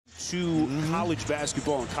to college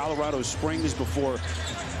basketball in Colorado Springs before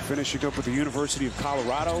finishing up with the University of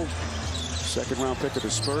Colorado. Second-round pick of the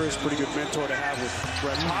Spurs. Pretty good mentor to have with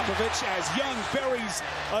Greg Popovich as Young buries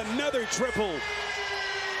another triple.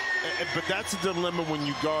 But that's a dilemma when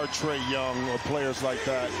you guard Trae Young or players like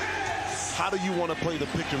that. How do you want to play the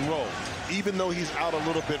pick and roll, even though he's out a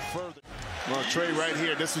little bit further? Well, Trae right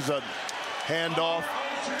here, this is a handoff.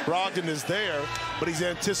 Brogdon is there, but he's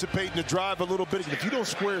anticipating to drive a little bit. If you don't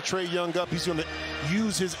square Trae Young up, he's going to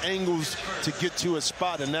use his angles to get to a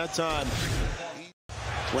spot. And that time,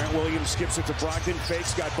 Grant Williams skips it to Brogdon.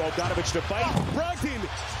 Fakes, got Bogdanovich to fight. Brogdon,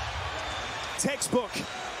 textbook.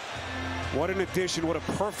 What an addition, what a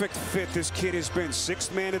perfect fit this kid has been.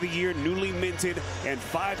 Sixth man of the year, newly minted, and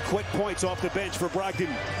 5 quick points off the bench for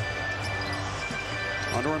Brogdon.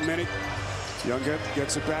 Under a minute, Young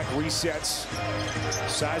gets it back, resets,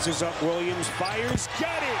 sizes up Williams, fires,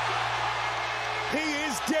 got it! He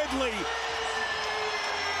is deadly!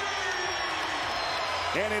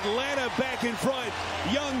 And Atlanta back in front.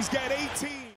 Young's got 18.